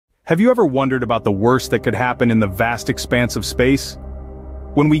Have you ever wondered about the worst that could happen in the vast expanse of space?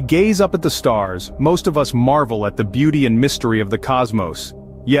 When we gaze up at the stars, most of us marvel at the beauty and mystery of the cosmos.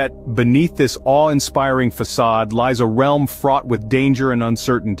 Yet, beneath this awe-inspiring facade lies a realm fraught with danger and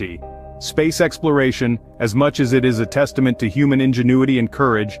uncertainty. Space exploration, as much as it is a testament to human ingenuity and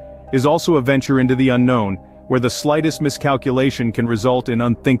courage, is also a venture into the unknown, where the slightest miscalculation can result in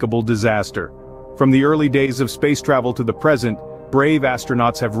unthinkable disaster. From the early days of space travel to the present, brave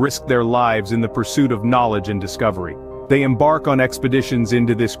astronauts have risked their lives in the pursuit of knowledge and discovery. They embark on expeditions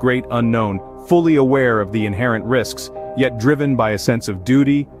into this great unknown, fully aware of the inherent risks, yet driven by a sense of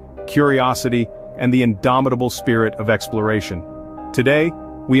duty, curiosity, and the indomitable spirit of exploration. Today,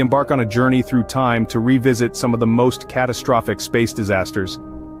 we embark on a journey through time to revisit some of the most catastrophic space disasters.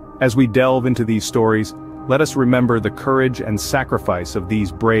 As we delve into these stories, let us remember the courage and sacrifice of these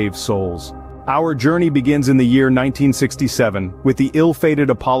brave souls. Our journey begins in the year 1967, with the ill-fated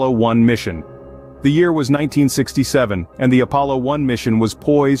Apollo 1 mission. The year was 1967, and the Apollo 1 mission was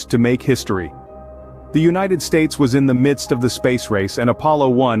poised to make history. The United States was in the midst of the space race, and Apollo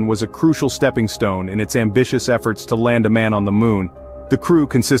 1 was a crucial stepping stone in its ambitious efforts to land a man on the moon. The crew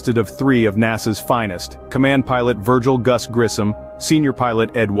consisted of three of NASA's finest: Command Pilot Virgil Gus Grissom, Senior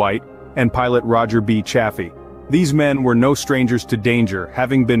Pilot Ed White, and Pilot Roger B. Chaffee. These men were no strangers to danger,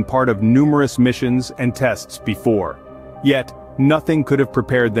 having been part of numerous missions and tests before. Yet, nothing could have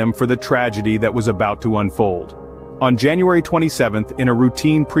prepared them for the tragedy that was about to unfold. On January 27th, in a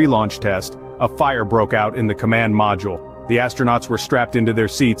routine pre-launch test, a fire broke out in the command module. The astronauts were strapped into their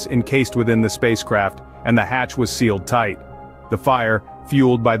seats, encased within the spacecraft, and the hatch was sealed tight. The fire,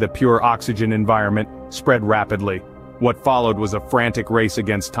 fueled by the pure oxygen environment, spread rapidly. What followed was a frantic race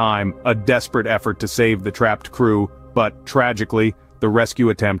against time, a desperate effort to save the trapped crew, but, tragically, the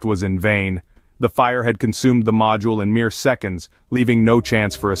rescue attempt was in vain. The fire had consumed the module in mere seconds, leaving no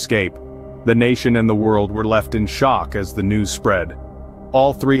chance for escape. The nation and the world were left in shock as the news spread.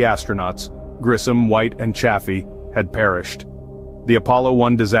 All three astronauts, Grissom, White, and Chaffee, had perished. The Apollo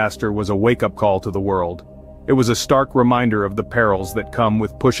 1 disaster was a wake-up call to the world. It was a stark reminder of the perils that come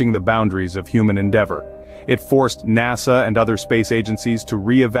with pushing the boundaries of human endeavor. It forced NASA and other space agencies to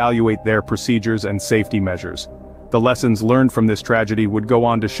re-evaluate their procedures and safety measures. The lessons learned from this tragedy would go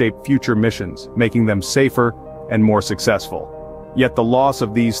on to shape future missions, making them safer and more successful. Yet the loss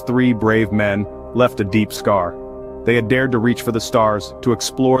of these three brave men left a deep scar. They had dared to reach for the stars, to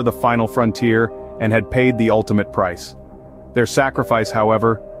explore the final frontier, and had paid the ultimate price. Their sacrifice,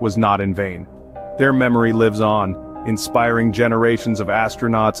 however, was not in vain. Their memory lives on, inspiring generations of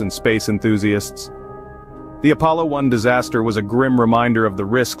astronauts and space enthusiasts. The Apollo 1 disaster was a grim reminder of the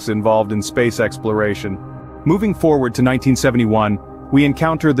risks involved in space exploration. Moving forward to 1971, we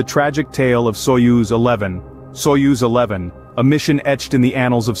encounter the tragic tale of Soyuz 11. Soyuz 11, a mission etched in the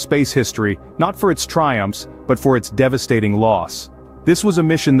annals of space history, not for its triumphs, but for its devastating loss. This was a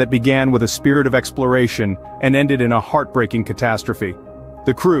mission that began with a spirit of exploration and ended in a heartbreaking catastrophe.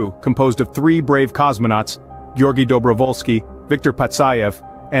 The crew, composed of three brave cosmonauts, Georgy Dobrovolsky, Viktor Patsayev,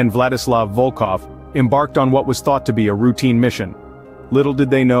 and Vladislav Volkov, embarked on what was thought to be a routine mission. Little did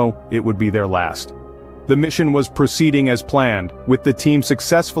they know it would be their last. The mission was proceeding as planned, with the team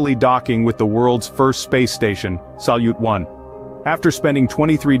successfully docking with the world's first space station, Salyut 1. After spending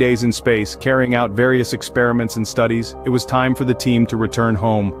 23 days in space carrying out various experiments and studies, it was time for the team to return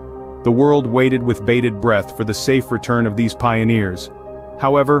home. The world waited with bated breath for the safe return of these pioneers.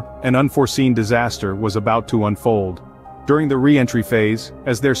 However, an unforeseen disaster was about to unfold. During the re-entry phase,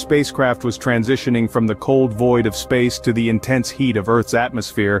 as their spacecraft was transitioning from the cold void of space to the intense heat of Earth's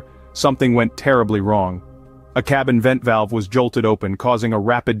atmosphere, something went terribly wrong. A cabin vent valve was jolted open, causing a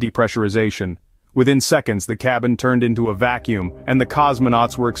rapid depressurization. Within seconds, the cabin turned into a vacuum, and the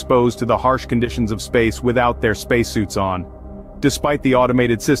cosmonauts were exposed to the harsh conditions of space without their spacesuits on. Despite the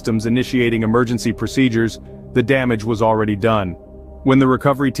automated systems initiating emergency procedures, the damage was already done. When the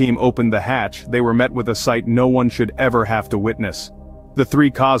recovery team opened the hatch, they were met with a sight no one should ever have to witness. The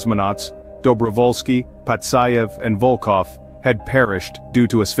three cosmonauts, Dobrovolsky, Patsayev, and Volkov, had perished due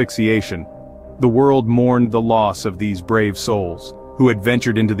to asphyxiation. The world mourned the loss of these brave souls, who had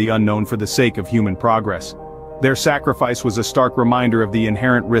ventured into the unknown for the sake of human progress. Their sacrifice was a stark reminder of the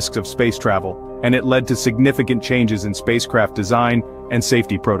inherent risks of space travel, and it led to significant changes in spacecraft design and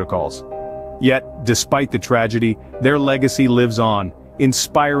safety protocols. Yet, despite the tragedy, their legacy lives on,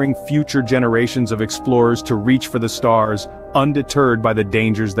 inspiring future generations of explorers to reach for the stars, undeterred by the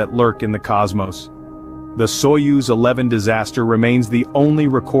dangers that lurk in the cosmos. The Soyuz 11 disaster remains the only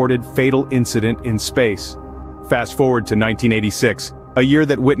recorded fatal incident in space. Fast forward to 1986, a year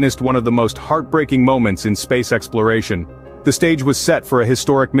that witnessed one of the most heartbreaking moments in space exploration. The stage was set for a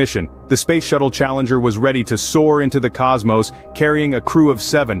historic mission. The Space Shuttle Challenger was ready to soar into the cosmos, carrying a crew of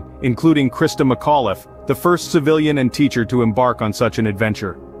 7, including Krista McAuliffe, the first civilian and teacher to embark on such an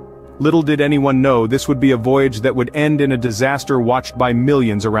adventure. Little did anyone know this would be a voyage that would end in a disaster watched by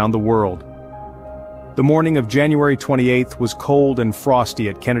millions around the world. The morning of January 28th was cold and frosty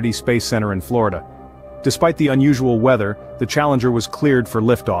at Kennedy Space Center in Florida. Despite the unusual weather, the Challenger was cleared for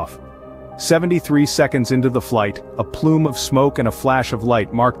liftoff. 73 seconds into the flight, a plume of smoke and a flash of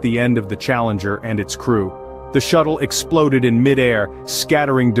light marked the end of the Challenger and its crew. The shuttle exploded in mid-air,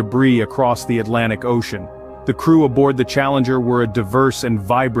 scattering debris across the Atlantic Ocean. The crew aboard the Challenger were a diverse and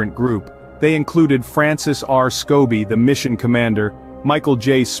vibrant group. They included Francis R. Scobie, the mission commander, Michael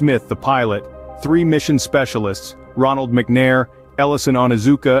J. Smith, the pilot, 3 mission specialists, Ronald McNair, Ellison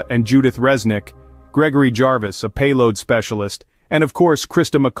Onizuka and Judith Resnick, Gregory Jarvis, a payload specialist, and of course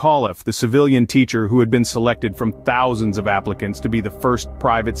Krista McAuliffe, the civilian teacher who had been selected from thousands of applicants to be the first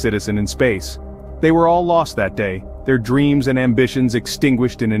private citizen in space. They were all lost that day, their dreams and ambitions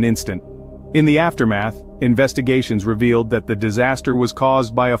extinguished in an instant. In the aftermath, investigations revealed that the disaster was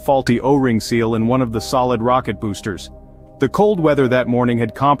caused by a faulty O-ring seal in one of the solid rocket boosters. The cold weather that morning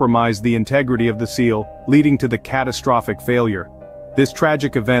had compromised the integrity of the seal, leading to the catastrophic failure. This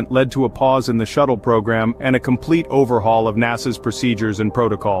tragic event led to a pause in the shuttle program and a complete overhaul of NASA's procedures and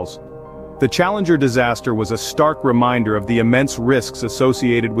protocols. The Challenger disaster was a stark reminder of the immense risks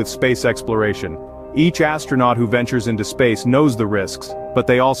associated with space exploration. Each astronaut who ventures into space knows the risks, but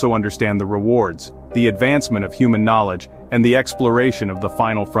they also understand the rewards, the advancement of human knowledge, and the exploration of the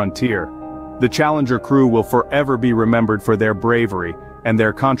final frontier. The Challenger crew will forever be remembered for their bravery and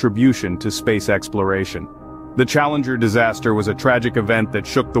their contribution to space exploration. The Challenger disaster was a tragic event that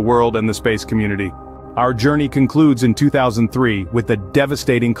shook the world and the space community. Our journey concludes in 2003 with the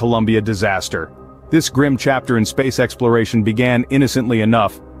devastating Columbia disaster. This grim chapter in space exploration began innocently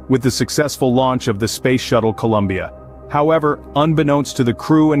enough, with the successful launch of the Space Shuttle Columbia. However, unbeknownst to the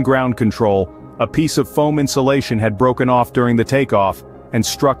crew and ground control, a piece of foam insulation had broken off during the takeoff and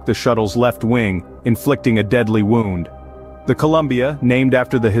struck the shuttle's left wing, inflicting a deadly wound. The Columbia, named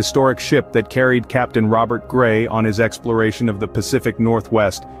after the historic ship that carried Captain Robert Gray on his exploration of the Pacific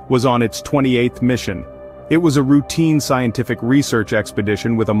Northwest, was on its 28th mission. It was a routine scientific research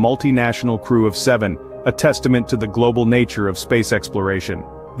expedition with a multinational crew of 7, a testament to the global nature of space exploration.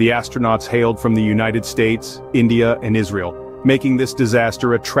 The astronauts hailed from the United States, India, and Israel, making this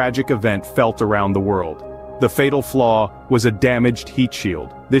disaster a tragic event felt around the world. The fatal flaw was a damaged heat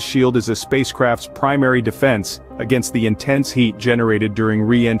shield. This shield is a spacecraft's primary defense against the intense heat generated during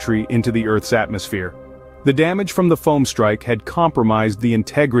re-entry into the Earth's atmosphere. The damage from the foam strike had compromised the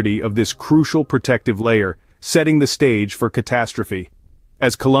integrity of this crucial protective layer, setting the stage for catastrophe.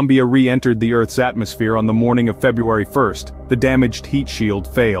 As Columbia re-entered the Earth's atmosphere on the morning of February 1st, the damaged heat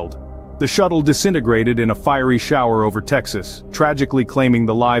shield failed. The shuttle disintegrated in a fiery shower over Texas, tragically claiming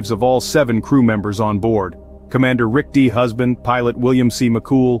the lives of all 7 crew members on board. Commander Rick D. Husband, pilot William C.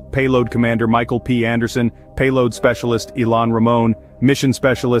 McCool, payload commander Michael P. Anderson, payload specialist Ilan Ramon, mission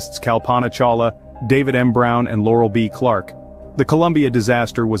specialists Kalpana Chawla, David M. Brown and Laurel B. Clark. The Columbia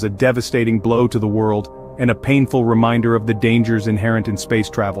disaster was a devastating blow to the world, and a painful reminder of the dangers inherent in space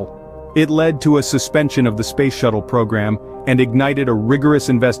travel. It led to a suspension of the Space Shuttle program and ignited a rigorous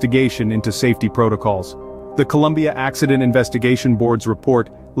investigation into safety protocols. The Columbia Accident Investigation Board's report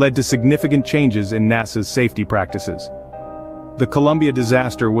led to significant changes in NASA's safety practices. The Columbia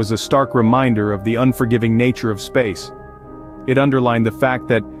disaster was a stark reminder of the unforgiving nature of space. It underlined the fact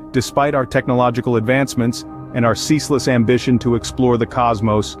that, despite our technological advancements and our ceaseless ambition to explore the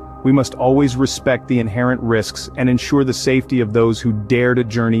cosmos, we must always respect the inherent risks and ensure the safety of those who dare to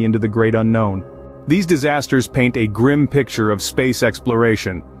journey into the great unknown. These disasters paint a grim picture of space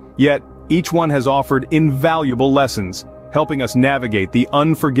exploration, yet each one has offered invaluable lessons, helping us navigate the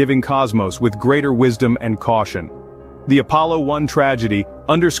unforgiving cosmos with greater wisdom and caution. The Apollo 1 tragedy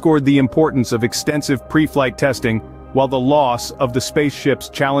underscored the importance of extensive pre-flight testing, while the loss of the spaceships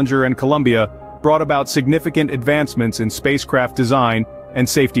Challenger and Columbia brought about significant advancements in spacecraft design and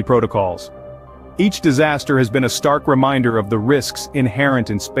safety protocols. Each disaster has been a stark reminder of the risks inherent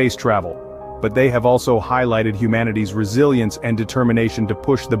in space travel, but they have also highlighted humanity's resilience and determination to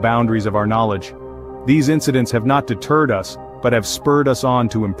push the boundaries of our knowledge. These incidents have not deterred us, but have spurred us on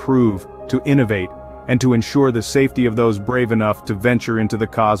to improve, to innovate, and to ensure the safety of those brave enough to venture into the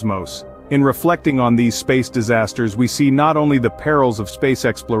cosmos. In reflecting on these space disasters, we see not only the perils of space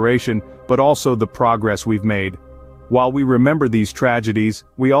exploration, but also the progress we've made. While we remember these tragedies,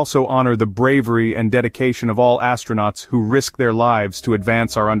 we also honor the bravery and dedication of all astronauts who risk their lives to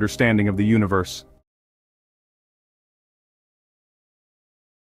advance our understanding of the universe.